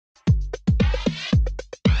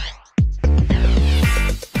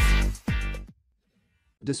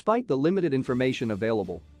Despite the limited information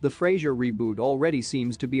available, the Frasier reboot already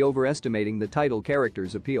seems to be overestimating the title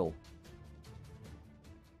character's appeal.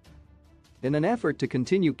 In an effort to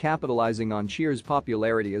continue capitalizing on Cheers'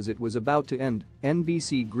 popularity as it was about to end,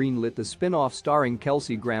 NBC greenlit the spin-off starring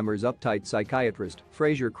Kelsey Grammer's uptight psychiatrist,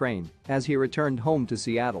 Frasier Crane, as he returned home to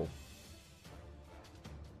Seattle.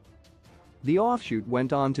 The offshoot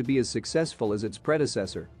went on to be as successful as its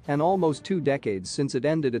predecessor, and almost 2 decades since it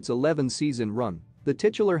ended its 11-season run, the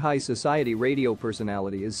titular high society radio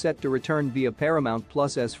personality is set to return via Paramount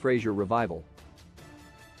Plus's Frasier Revival.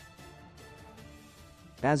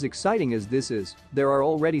 As exciting as this is, there are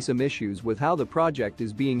already some issues with how the project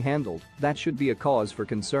is being handled that should be a cause for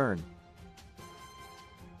concern.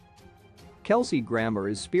 Kelsey Grammer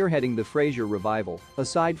is spearheading the Frasier Revival.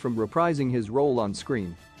 Aside from reprising his role on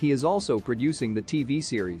screen, he is also producing the TV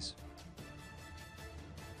series.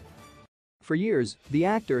 For years, the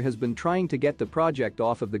actor has been trying to get the project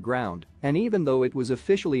off of the ground, and even though it was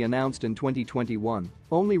officially announced in 2021,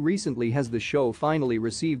 only recently has the show finally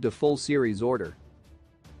received a full series order.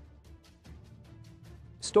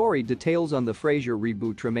 Story details on the Frasier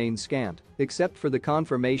reboot remain scant, except for the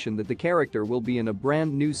confirmation that the character will be in a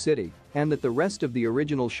brand new city and that the rest of the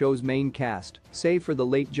original show's main cast, save for the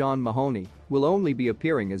late John Mahoney, will only be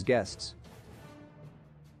appearing as guests.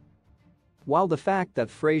 While the fact that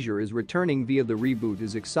Frasier is returning via the reboot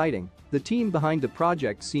is exciting, the team behind the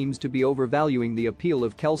project seems to be overvaluing the appeal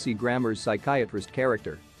of Kelsey Grammer's psychiatrist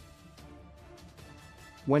character.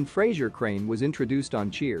 When Frasier Crane was introduced on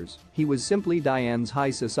Cheers, he was simply Diane's high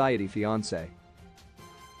society fiancé.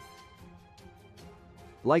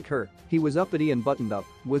 Like her, he was uppity and buttoned up,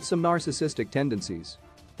 with some narcissistic tendencies.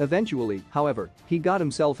 Eventually, however, he got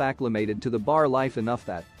himself acclimated to the bar life enough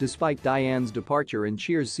that, despite Diane's departure in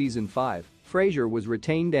Cheers Season 5, Frasier was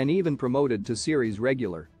retained and even promoted to series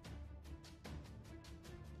regular.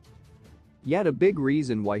 Yet a big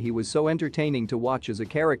reason why he was so entertaining to watch as a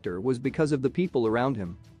character was because of the people around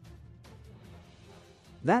him.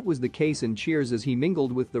 That was the case in Cheers as he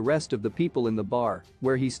mingled with the rest of the people in the bar,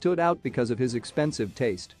 where he stood out because of his expensive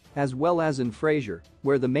taste, as well as in Frasier,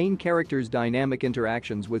 where the main character's dynamic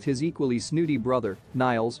interactions with his equally snooty brother,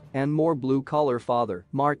 Niles, and more blue-collar father,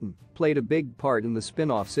 Martin, played a big part in the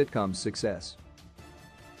spin-off sitcom's success.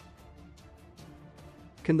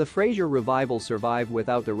 Can the Frasier Revival survive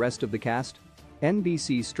without the rest of the cast?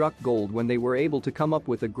 NBC struck gold when they were able to come up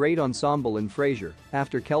with a great ensemble in Frasier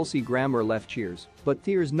after Kelsey Grammer left Cheers, but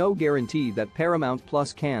there's no guarantee that Paramount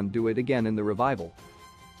Plus can do it again in the revival.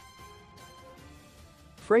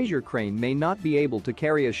 Frasier Crane may not be able to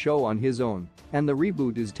carry a show on his own, and the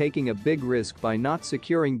reboot is taking a big risk by not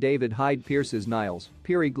securing David Hyde Pierce's Niles,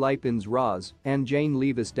 Piri Glypin's Roz, and Jane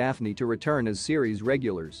Leavis Daphne to return as series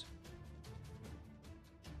regulars.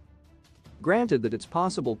 Granted that it's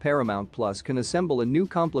possible Paramount Plus can assemble a new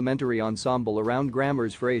complementary ensemble around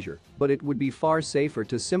Grammer's Frasier, but it would be far safer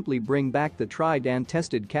to simply bring back the tried and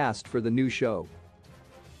tested cast for the new show.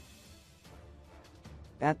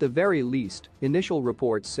 At the very least, initial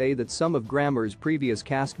reports say that some of Grammer's previous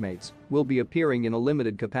castmates will be appearing in a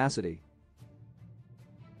limited capacity.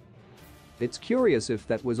 It's curious if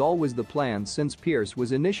that was always the plan since Pierce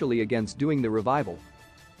was initially against doing the revival.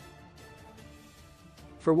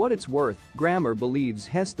 For what it's worth, Grammer believes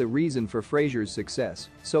Hess the reason for Frasier's success,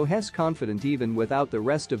 so Hess confident even without the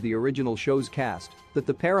rest of the original show's cast that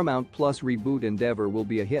the Paramount Plus reboot endeavor will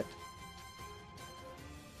be a hit.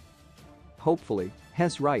 Hopefully,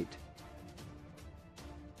 Hess right.